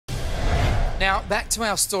Now, back to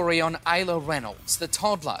our story on Ayla Reynolds, the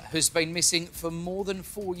toddler who's been missing for more than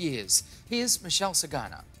 4 years. Here's Michelle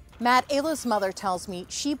Sagana. Matt, Ayla's mother tells me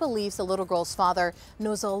she believes the little girl's father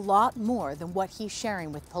knows a lot more than what he's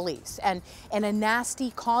sharing with police. And in a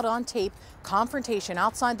nasty, caught-on-tape confrontation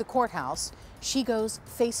outside the courthouse, she goes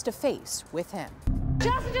face-to-face with him.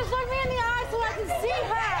 Justin, just look me in the eye so I can see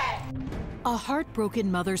her! A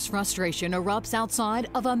heartbroken mother's frustration erupts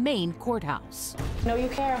outside of a Maine courthouse. No, you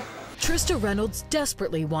care. Trista Reynolds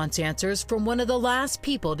desperately wants answers from one of the last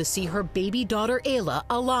people to see her baby daughter Ayla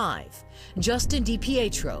alive. Justin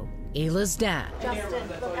DiPietro, Ayla's dad. Justin,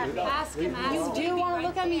 look at me. Ask him. You do want to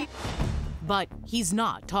look at me? But he's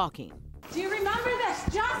not talking. Do you remember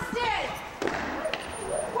this? Justin!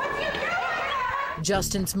 What are you doing?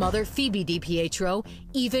 Justin's mother, Phoebe DiPietro,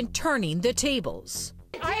 even turning the tables.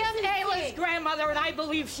 I am Ayla's grandmother, and I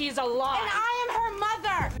believe she's alive. And I am her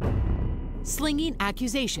mother. Slinging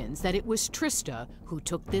accusations that it was Trista who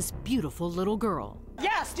took this beautiful little girl.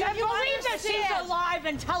 Yes, do you believe that she's alive,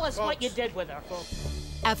 and tell us what you did with her?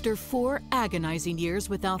 After 4 agonizing years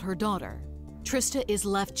without her daughter, Trista is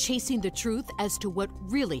left chasing the truth as to what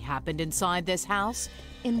really happened inside this house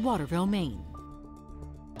in Waterville, Maine.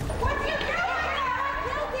 What are you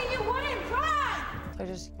doing? Guilty, you wouldn't cry! They're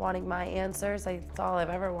just wanting my answers. That's all I've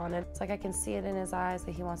ever wanted. It's like I can see it in his eyes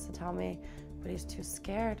that he wants to tell me, but he's too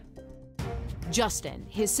scared. Justin,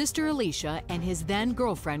 his sister Alicia, and his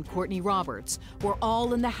then-girlfriend Courtney Roberts were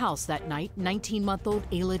all in the house that night 19-month-old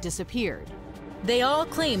Ayla disappeared. They all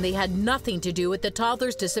claim they had nothing to do with the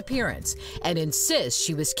toddler's disappearance and insist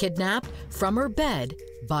she was kidnapped from her bed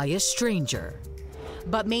by a stranger.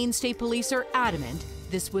 But Maine State Police are adamant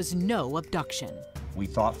this was no abduction. We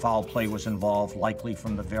thought foul play was involved, likely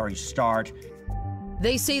from the very start.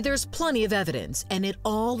 They say there's plenty of evidence, and it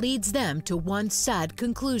all leads them to one sad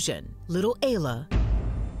conclusion. Little Ayla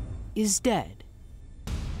is dead.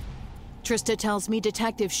 Trista tells me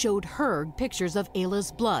detectives showed her pictures of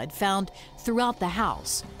Ayla's blood found throughout the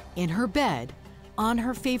house, in her bed, on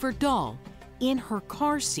her favorite doll, in her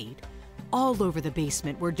car seat, all over the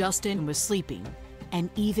basement where Justin was sleeping, and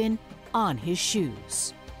even on his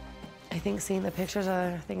shoes. I think seeing the pictures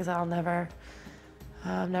are things I'll never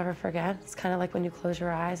forget. It's kind of like when you close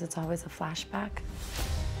your eyes, it's always a flashback.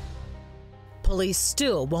 Police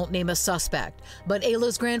still won't name a suspect, but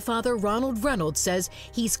Ayla's grandfather, Ronald Reynolds, says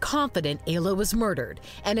he's confident Ayla was murdered,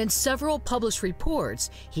 and in several published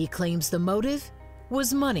reports, he claims the motive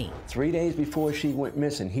was money. 3 days before she went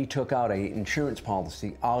missing, he took out an insurance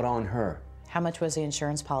policy out on her. How much was the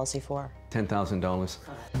insurance policy for? $10,000.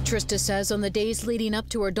 Trista says on the days leading up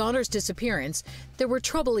to her daughter's disappearance, there were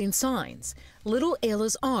troubling signs. Little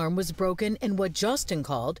Ayla's arm was broken in what Justin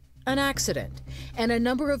called an accident. And a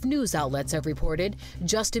number of news outlets have reported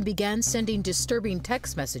Justin began sending disturbing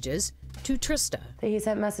text messages to Trista. He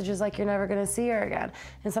sent messages like, you're never gonna see her again.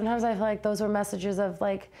 And sometimes I feel like those were messages of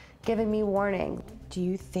like, giving me warning. Do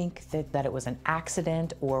you think that it was an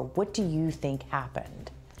accident, or what do you think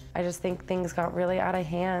happened? I just think things got really out of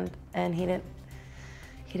hand, and he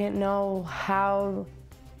didn't know how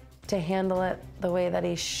to handle it the way that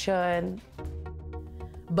he should.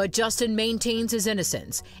 But Justin maintains his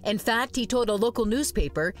innocence. In fact, he told a local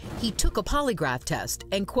newspaper he took a polygraph test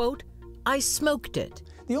and, quote, I smoked it.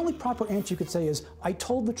 The only proper answer you could say is, I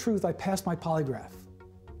told the truth, I passed my polygraph.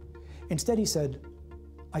 Instead, he said,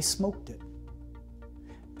 I smoked it.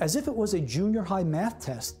 As if it was a junior high math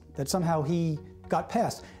test that somehow he got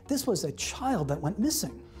passed. This was a child that went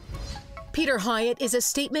missing. Peter Hyatt is a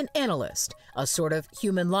statement analyst, a sort of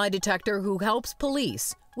human lie detector who helps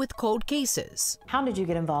police with cold cases. How did you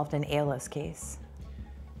get involved in Ayla's case?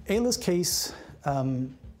 Ayla's case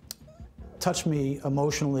touched me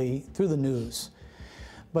emotionally through the news,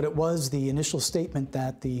 but it was the initial statement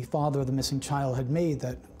that the father of the missing child had made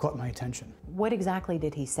that caught my attention. What exactly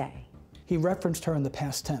did he say? He referenced her in the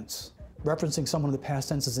past tense. Referencing someone in the past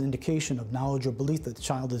tense is an indication of knowledge or belief that the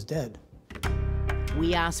child is dead.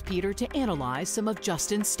 We asked Peter to analyze some of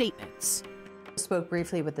Justin's statements. Spoke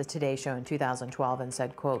briefly with the Today Show in 2012 and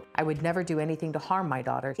said, quote, I would never do anything to harm my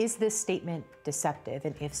daughter. Is this statement deceptive,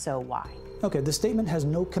 and if so, why? Okay, the statement has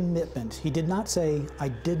no commitment. He did not say, I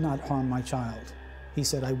did not harm my child. He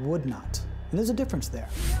said, I would not. And there's a difference there.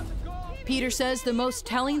 Peter says the most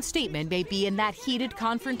telling statement may be in that heated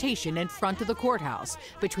confrontation in front of the courthouse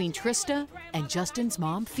between Trista and Justin's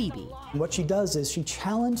mom, Phoebe. What she does is she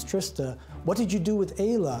challenged Trista, what did you do with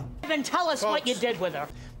Ayla? Then tell us what you did with her.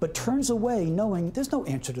 But turns away knowing there's no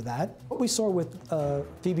answer to that. What we saw with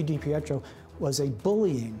Phoebe DiPietro was a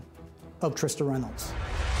bullying of Trista Reynolds.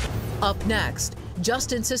 Up next,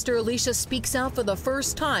 Justin's sister Alicia speaks out for the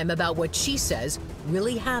first time about what she says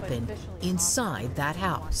really happened inside that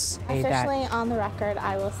house. Officially on the record,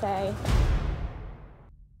 I will say